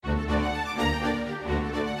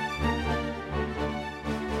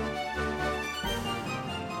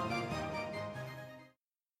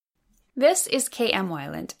This is KM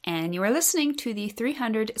Weiland, and you are listening to the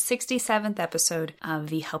 367th episode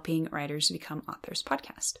of the Helping Writers Become Authors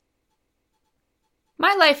podcast.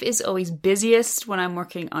 My life is always busiest when I'm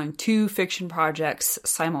working on 2 fiction projects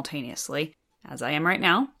simultaneously, as I am right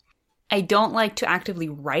now. I don't like to actively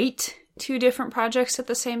write 2 different projects at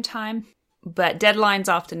the same time, but deadlines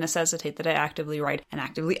often necessitate that I actively write and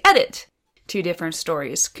actively edit 2 different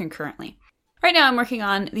stories concurrently. Right now I'm working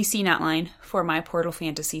on the scene outline for my Portal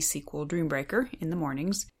Fantasy sequel Dreambreaker in the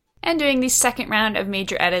mornings, and doing the second round of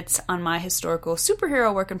major edits on my historical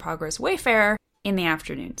superhero work in progress Wayfarer in the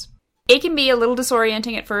afternoons. It can be a little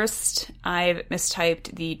disorienting at first. I've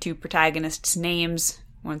mistyped the 2 protagonists' names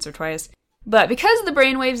once or twice, but because the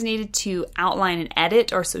brainwaves needed to outline and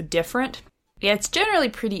edit are so different, it's generally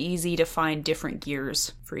pretty easy to find different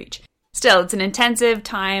gears for each. Still, it's an intensive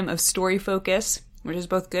time of story focus, which is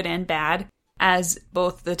both good and bad, as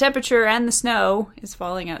both the temperature and the snow is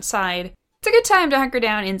falling outside. It's a good time to hunker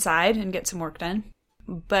down inside and get some work done.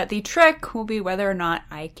 But the trick will be whether or not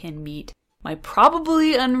I can meet my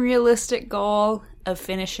probably unrealistic goal of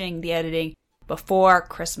finishing the editing before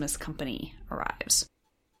Christmas Company arrives.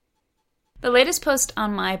 The latest post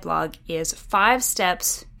on my blog is 5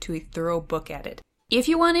 steps to a thorough book edit. If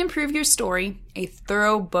you want to improve your story, a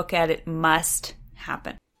thorough book edit must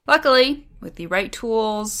happen. Luckily, with the right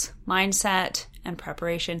tools, mindset, and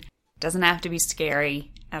preparation, it doesn't have to be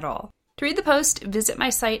scary at all. To read the post, visit my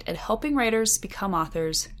site at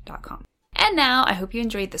helpingwritersbecomeauthors.com. And now, I hope you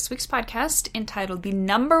enjoyed this week's podcast entitled The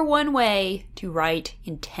Number One Way to Write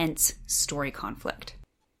Intense Story Conflict.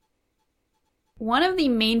 One of the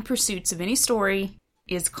main pursuits of any story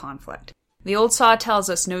is conflict. The old saw tells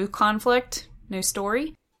us no conflict, no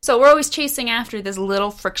story. So we're always chasing after this little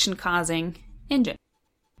friction-causing engine.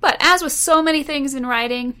 But as with so many things in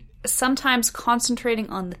writing, sometimes concentrating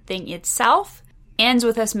on the thing itself ends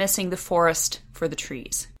with us missing the forest for the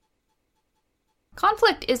trees.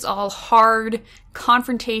 Conflict is all hard,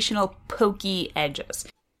 confrontational, pokey edges.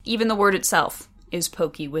 Even the word itself is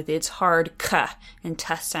pokey with its hard k and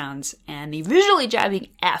t sounds and the visually jabbing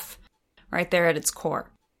f right there at its core.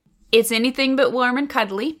 It's anything but warm and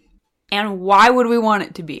cuddly. And why would we want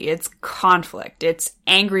it to be? It's conflict. It's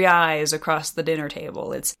angry eyes across the dinner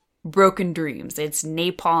table. It's broken dreams. It's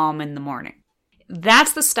napalm in the morning.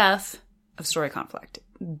 That's the stuff of story conflict.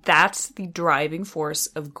 That's the driving force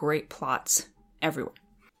of great plots everywhere.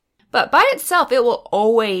 But by itself, it will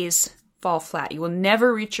always fall flat. You will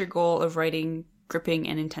never reach your goal of writing gripping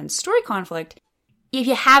and intense story conflict if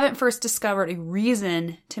you haven't first discovered a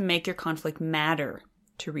reason to make your conflict matter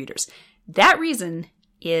to readers. That reason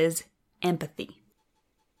is empathy.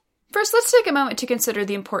 First, let's take a moment to consider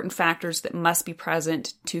the important factors that must be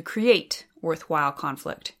present to create worthwhile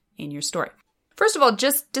conflict in your story. First of all,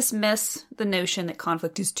 just dismiss the notion that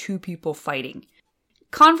conflict is 2 people fighting.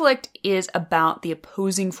 Conflict is about the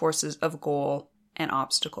opposing forces of goal and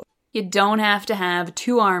obstacle. You don't have to have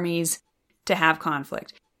 2 armies to have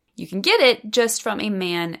conflict. You can get it just from a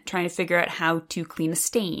man trying to figure out how to clean a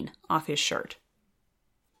stain off his shirt.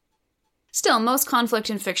 Still, most conflict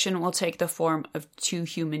in fiction will take the form of 2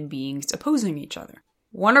 human beings opposing each other.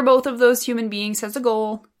 One or both of those human beings has a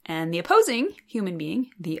goal, and the opposing human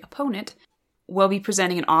being, the opponent, will be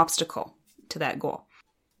presenting an obstacle to that goal.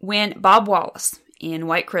 When Bob Wallace in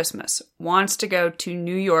White Christmas wants to go to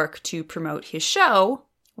New York to promote his show,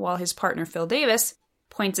 while his partner Phil Davis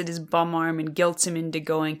points at his bum arm and guilts him into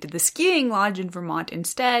going to the skiing lodge in Vermont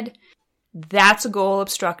instead, that's a goal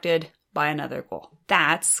obstructed by another goal.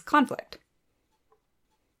 That's conflict.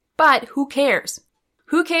 But who cares?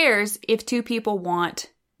 Who cares if 2 people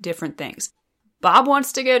want different things? Bob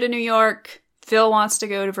wants to go to New York. Phil wants to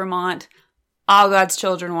go to Vermont. All God's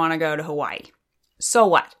children want to go to Hawaii. So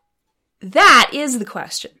what? That is the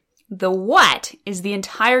question. The what is the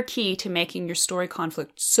entire key to making your story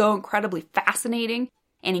conflict so incredibly fascinating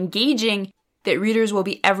and engaging that readers will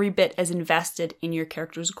be every bit as invested in your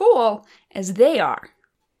character's goal as they are.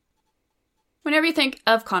 Whenever you think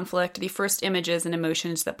of conflict, the first images and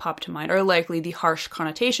emotions that pop to mind are likely the harsh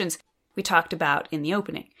connotations we talked about in the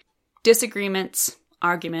opening. Disagreements,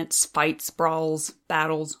 arguments, fights, brawls,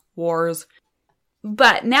 battles, wars.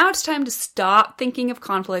 But now it's time to stop thinking of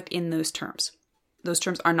conflict in those terms. Those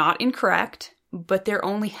terms are not incorrect, but they're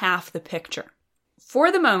only half the picture.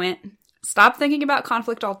 For the moment, stop thinking about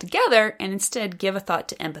conflict altogether and instead give a thought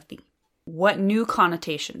to empathy. What new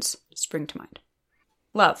connotations spring to mind?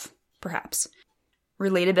 Love, perhaps.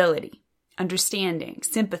 Relatability, understanding,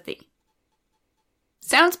 sympathy.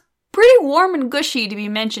 Sounds pretty warm and gushy to be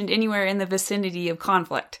mentioned anywhere in the vicinity of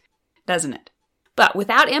conflict, doesn't it? But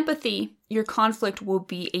without empathy, your conflict will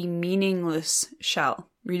be a meaningless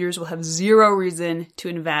shell. Readers will have zero reason to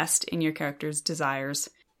invest in your character's desires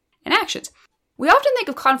and actions. We often think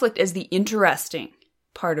of conflict as the interesting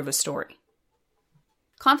part of a story.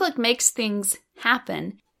 Conflict makes things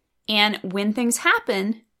happen, and when things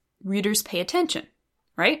happen, readers pay attention,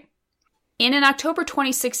 right? In an October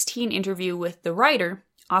 2016 interview with The Writer,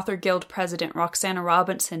 Author Guild President Roxana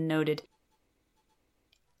Robinson noted,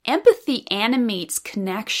 "Empathy animates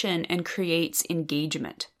connection and creates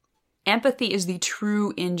engagement. Empathy is the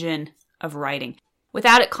true engine of writing.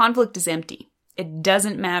 Without it, conflict is empty. It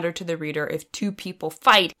doesn't matter to the reader if two people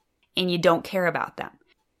fight and you don't care about them.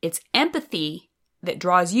 It's empathy that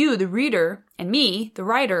draws you, the reader, and me, the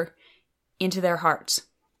writer, into their hearts."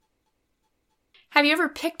 Have you ever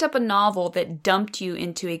picked up a novel that dumped you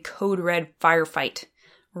into a code red firefight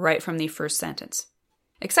right from the first sentence?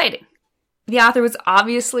 Exciting. The author was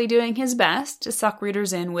obviously doing his best to suck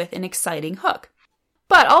readers in with an exciting hook.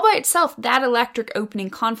 But all by itself, that electric opening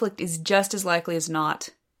conflict is just as likely as not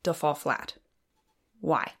to fall flat.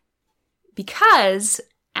 Why? Because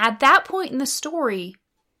at that point in the story,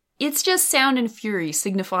 it's just sound and fury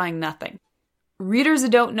signifying nothing. Readers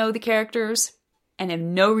don't know the characters and have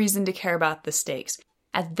no reason to care about the stakes.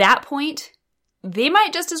 At that point, they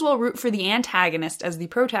might just as well root for the antagonist as the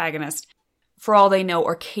protagonist for all they know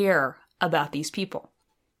or care about these people.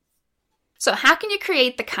 So how can you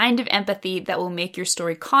create the kind of empathy that will make your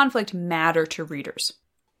story conflict matter to readers?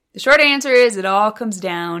 The short answer is it all comes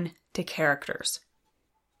down to characters.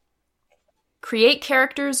 Create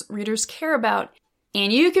characters readers care about,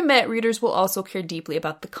 and you can bet readers will also care deeply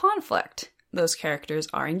about the conflict those characters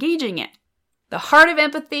are engaging in. The heart of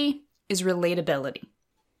empathy is relatability.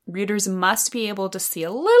 Readers must be able to see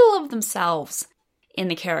a little of themselves in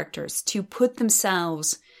the characters, to put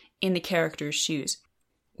themselves in the character's shoes.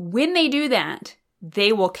 When they do that,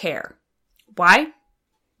 they will care. Why?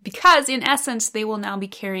 Because in essence, they will now be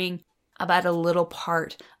caring about a little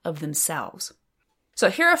part of themselves.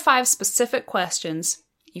 So here are 5 specific questions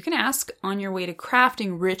you can ask on your way to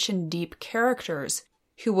crafting rich and deep characters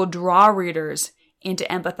who will draw readers into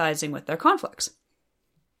empathizing with their conflicts.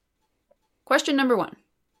 Question number 1.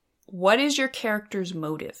 What is your character's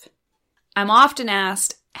motive? I'm often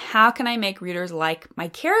asked, how can I make readers like my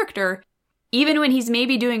character even when he's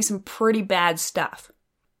maybe doing some pretty bad stuff?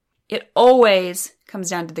 It always comes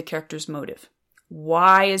down to the character's motive.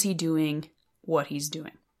 Why is he doing what he's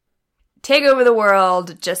doing? Take over the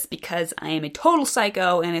world just because I am a total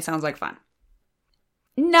psycho and it sounds like fun.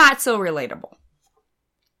 Not so relatable.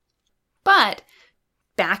 But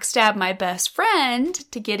backstab my best friend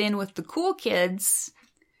to get in with the cool kids,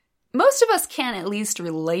 most of us can at least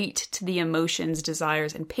relate to the emotions,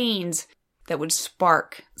 desires, and pains that would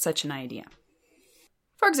spark such an idea.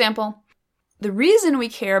 For example, the reason we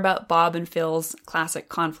care about Bob and Phil's classic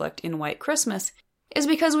conflict in White Christmas is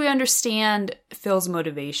because we understand Phil's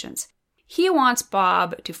motivations. He wants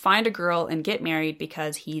Bob to find a girl and get married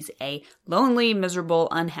because he's a lonely, miserable,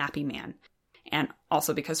 unhappy man. And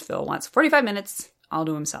also because Phil wants 45 minutes all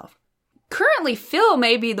to himself. Currently, Phil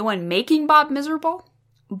may be the one making Bob miserable,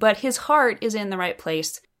 but his heart is in the right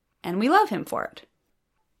place, and we love him for it.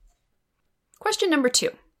 Question number 2.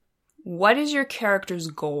 What is your character's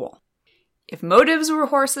goal? If motives were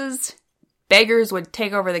horses, beggars would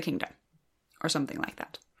take over the kingdom, or something like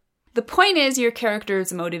that. The point is your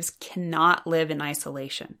character's motives cannot live in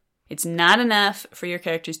isolation. It's not enough for your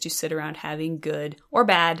characters to sit around having good or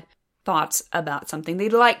bad thoughts about something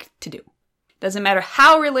they'd like to do. Doesn't matter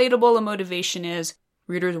how relatable a motivation is,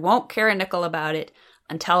 readers won't care a nickel about it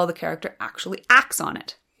until the character actually acts on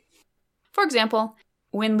it. For example,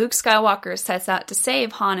 when Luke Skywalker sets out to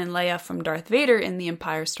save Han and Leia from Darth Vader in The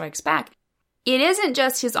Empire Strikes Back, it isn't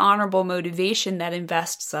just his honorable motivation that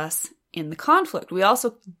invests us in the conflict. We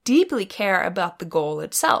also deeply care about the goal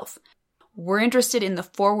itself. We're interested in the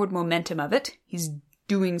forward momentum of it. He's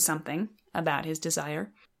doing something about his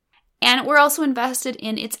desire. And we're also invested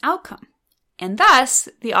in its outcome. And thus,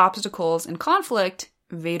 the obstacles and conflict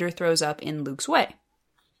Vader throws up in Luke's way.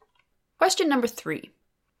 Question number 3.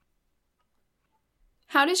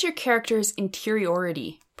 How does your character's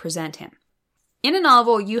interiority present him? In a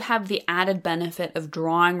novel, you have the added benefit of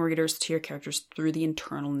drawing readers to your characters through the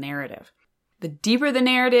internal narrative. The deeper the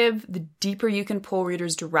narrative, the deeper you can pull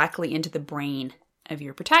readers directly into the brain of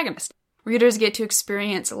your protagonist. Readers get to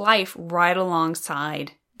experience life right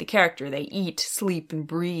alongside the character. They eat, sleep, and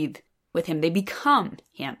breathe with him. They become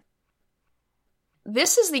him.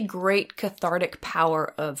 This is the great cathartic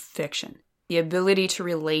power of fiction. The ability to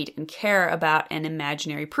relate and care about an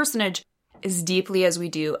imaginary personage as deeply as we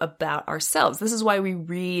do about ourselves. This is why we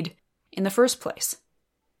read in the first place.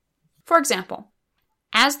 For example,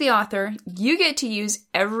 as the author, you get to use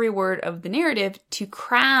every word of the narrative to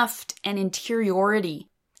craft an interiority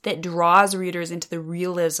that draws readers into the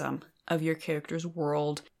realism of your character's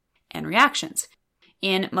world and reactions.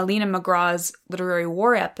 In Malina McGraw's literary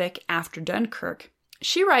war epic, After Dunkirk,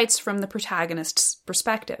 she writes from the protagonist's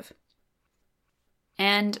perspective.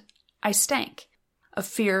 And I stank of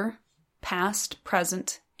fear, past,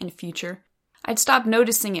 present, and future. I'd stopped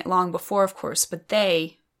noticing it long before, of course, but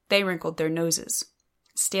they wrinkled their noses.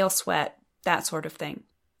 Stale sweat, that sort of thing.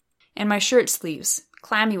 And my shirt sleeves,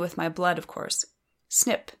 clammy with my blood, of course.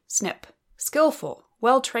 Snip, snip. Skillful,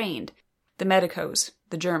 well-trained. The medicos,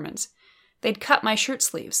 the Germans. They'd cut my shirt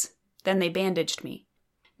sleeves. Then they bandaged me.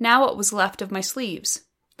 Now what was left of my sleeves?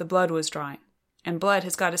 The blood was drying. And blood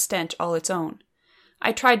has got a stench all its own.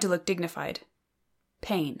 I tried to look dignified.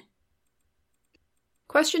 Pain.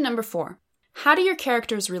 Question number 4. How do your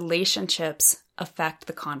characters' relationships affect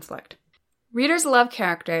the conflict? Readers love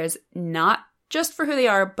characters not just for who they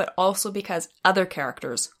are, but also because other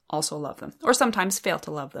characters also love them, or sometimes fail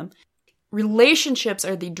to love them. Relationships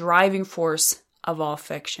are the driving force of all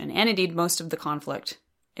fiction, and indeed most of the conflict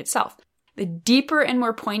itself. The deeper and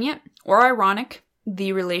more poignant, or ironic,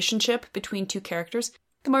 the relationship between two characters,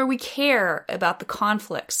 the more we care about the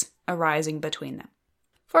conflicts arising between them.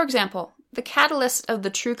 For example, the catalyst of the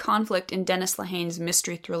true conflict in Dennis Lehane's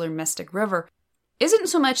mystery thriller Mystic River isn't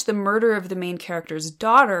so much the murder of the main character's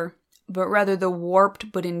daughter, but rather the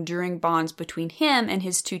warped but enduring bonds between him and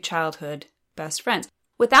his two childhood best friends.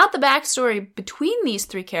 Without the backstory between these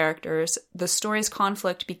three characters, the story's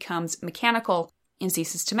conflict becomes mechanical and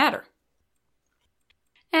ceases to matter.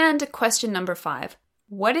 And question number 5.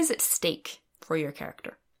 What is at stake for your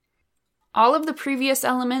character? All of the previous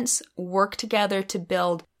elements work together to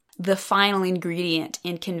build the final ingredient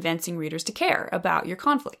in convincing readers to care about your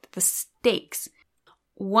conflict, the stakes.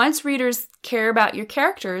 Once readers care about your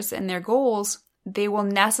characters and their goals, they will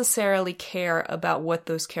necessarily care about what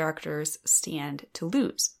those characters stand to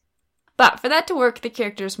lose. But for that to work, the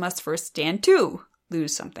characters must first stand to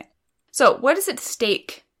lose something. So, what is at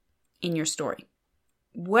stake in your story?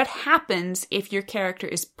 What happens if your character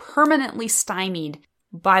is permanently stymied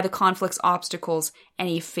by the conflict's obstacles and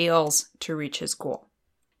he fails to reach his goal?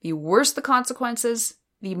 The worse the consequences,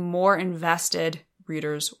 the more invested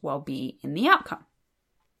readers will be in the outcome.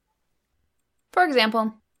 For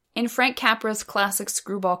example, in Frank Capra's classic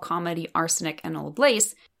screwball comedy Arsenic and Old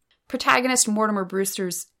Lace, protagonist Mortimer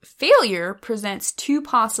Brewster's failure presents two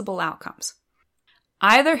possible outcomes.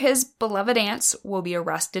 Either his beloved aunts will be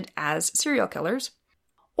arrested as serial killers,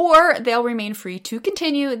 or they'll remain free to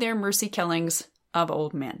continue their mercy killings of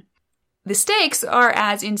old men. The stakes are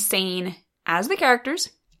as insane as the characters,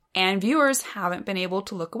 and viewers haven't been able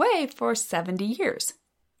to look away for 70 years.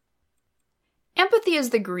 Empathy is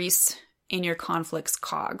the grease in your conflict's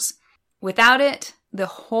cogs. Without it, the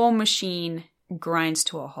whole machine grinds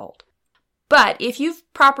to a halt. But if you've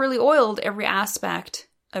properly oiled every aspect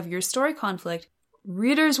of your story conflict,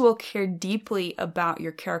 readers will care deeply about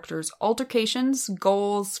your characters' altercations,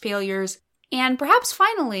 goals, failures, and perhaps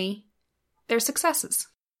finally, their successes.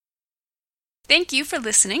 Thank you for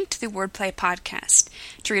listening to the Wordplay Podcast.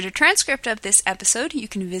 To read a transcript of this episode, you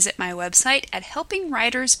can visit my website at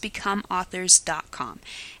helpingwritersbecomeauthors.com.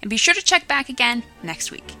 And be sure to check back again next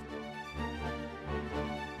week.